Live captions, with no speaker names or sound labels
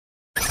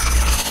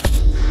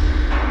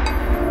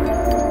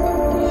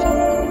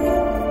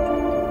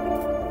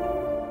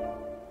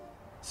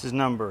This is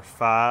number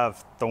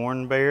 5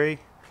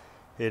 Thornberry.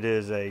 It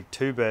is a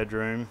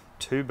 2-bedroom,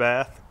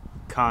 2-bath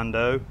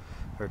condo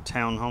or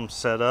townhome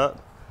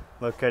setup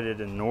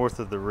located in north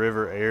of the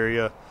river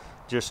area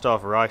just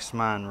off Rice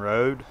Mine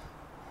Road.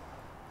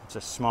 It's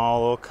a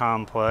small little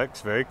complex,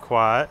 very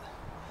quiet,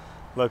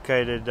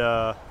 located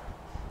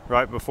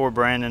right before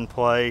Brandon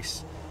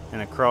Place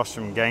and across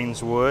from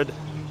Gaineswood.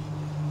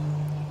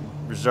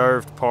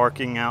 Reserved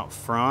parking out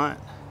front.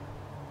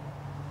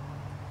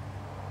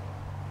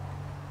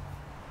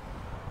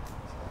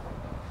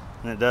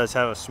 And it does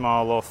have a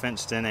small little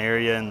fenced in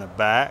area in the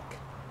back.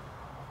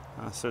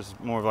 So it's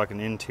more of like an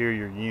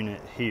interior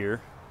unit here.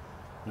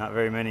 Not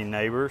very many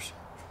neighbors.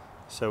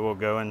 So we'll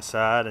go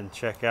inside and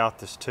check out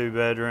this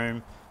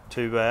 2-bedroom,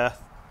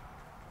 2-bath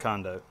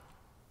condo.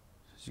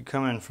 As you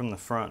come in from the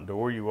front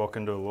door, you walk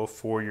into a little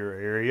foyer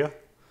area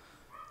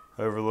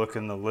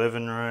overlooking the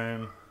living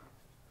room.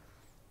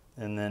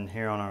 And then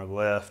here on our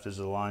left is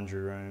the laundry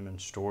room and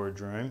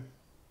storage room.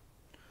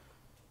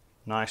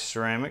 Nice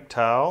ceramic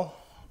tile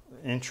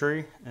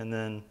entry, and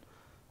then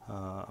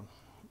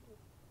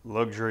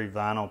luxury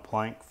vinyl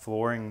plank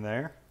flooring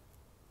there.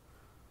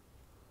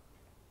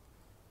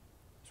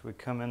 As we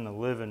come in the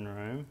living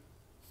room,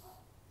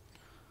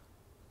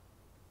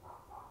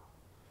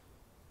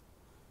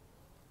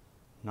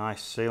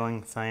 nice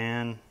ceiling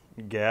fan,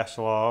 gas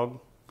log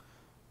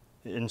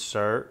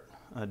insert.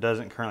 It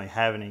doesn't currently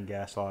have any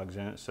gas logs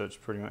in it, so it's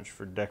pretty much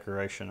for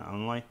decoration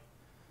only.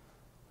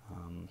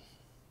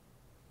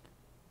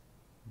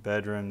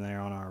 Bedroom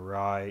there on our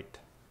right.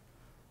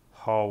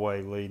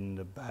 Hallway leading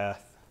to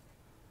bath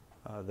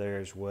there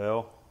as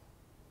well.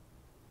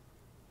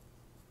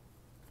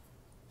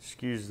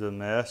 Excuse the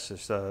mess.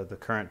 The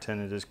current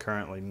tenant is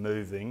currently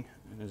moving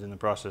and is in the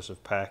process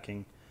of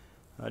packing.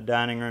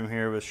 Dining room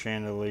here with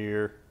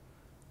chandelier,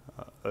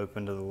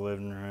 open to the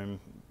living room,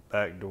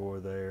 back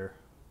door there.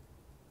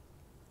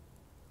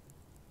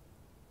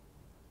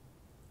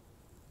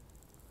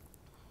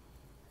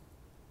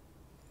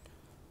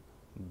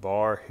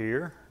 Bar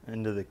here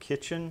into the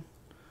kitchen.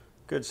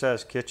 Good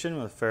sized kitchen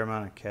with a fair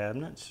amount of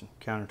cabinets and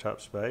countertop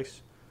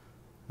space.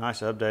 Nice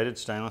updated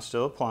stainless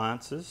steel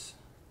appliances.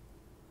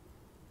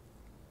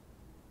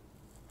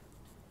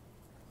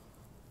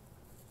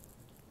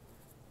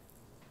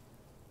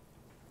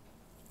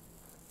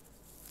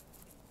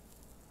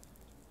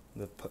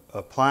 The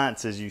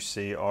appliances you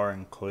see are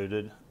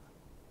included.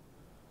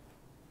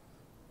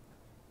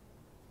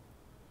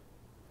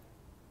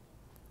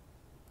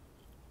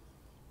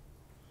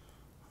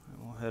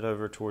 We'll head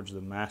over towards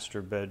the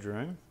master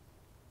bedroom.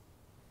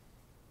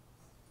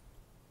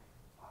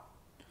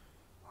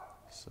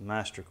 It's the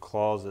master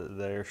closet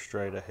there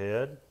straight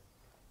ahead.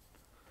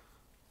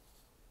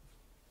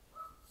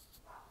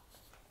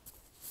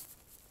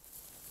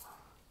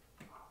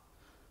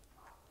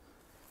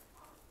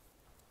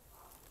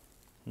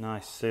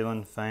 Nice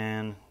ceiling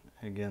fan.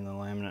 Again, the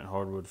laminate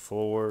hardwood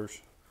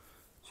floors.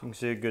 So you can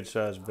see a good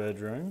sized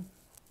bedroom.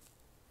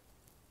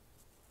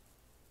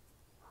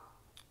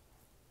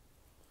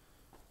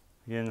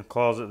 Again, the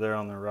closet there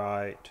on the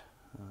right.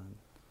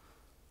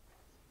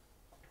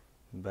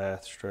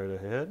 Bath straight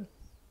ahead.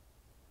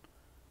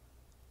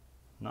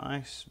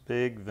 Nice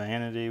big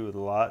vanity with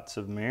lots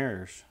of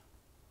mirrors.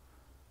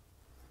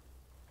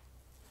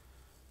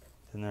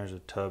 Then there's a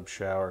tub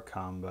shower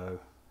combo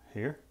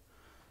here.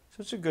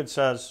 So it's a good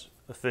size,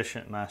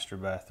 efficient master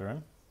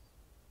bathroom.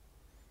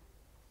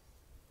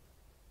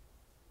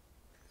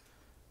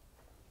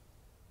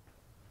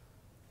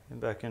 And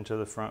back into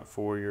the front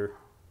foyer.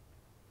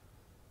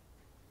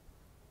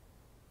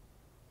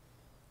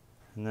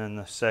 And then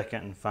the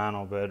second and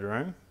final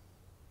bedroom.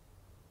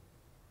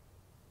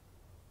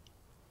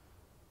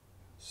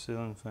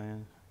 Ceiling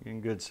fan, again,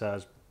 good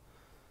size.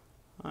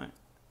 All right.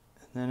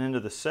 And then into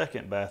the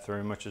second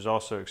bathroom, which is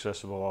also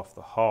accessible off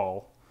the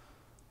hall.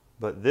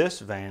 But this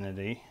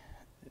vanity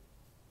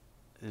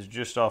is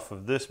just off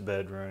of this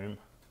bedroom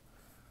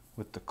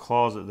with the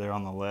closet there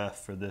on the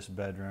left for this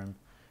bedroom.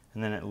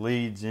 And then it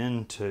leads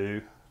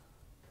into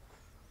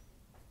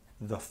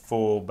the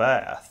full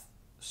bath.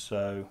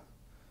 So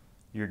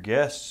your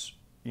guests,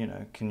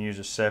 can use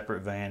a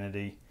separate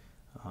vanity.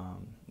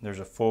 There's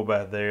a full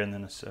bath there and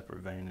then a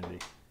separate vanity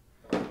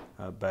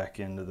back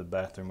into the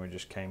bathroom we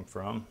just came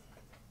from.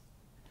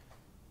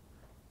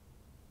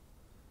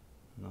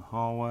 In the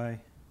hallway,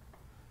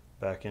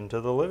 back into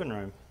the living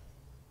room.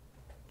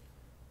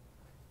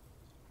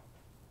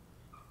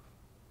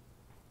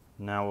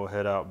 Now we'll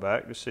head out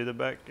back to see the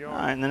backyard. All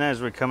right, and then as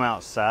we come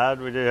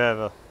outside, we do have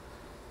a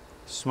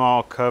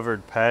small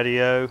covered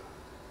patio.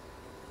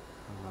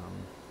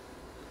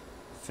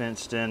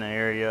 Fenced in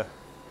area.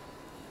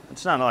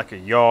 It's not like a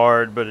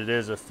yard, but it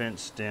is a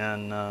fenced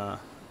in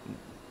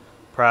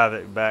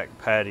private back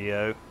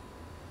patio.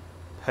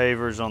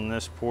 Pavers on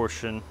this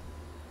portion.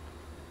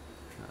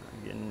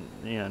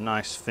 Again,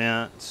 nice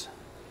fence.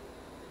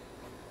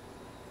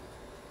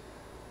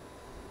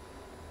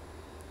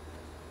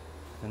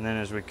 And then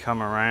as we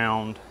come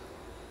around,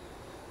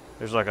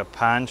 there's like a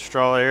pine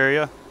straw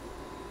area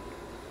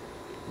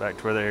back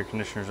to where the air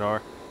conditioners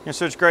are. And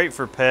so it's great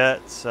for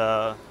pets, you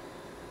know,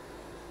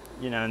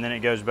 and then it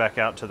goes back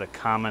out to the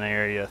common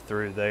area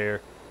through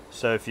there.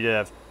 So if you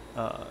have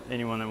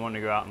anyone that wanted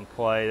to go out and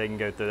play, they can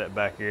go through that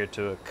back area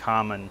to a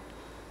common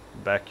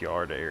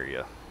backyard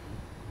area.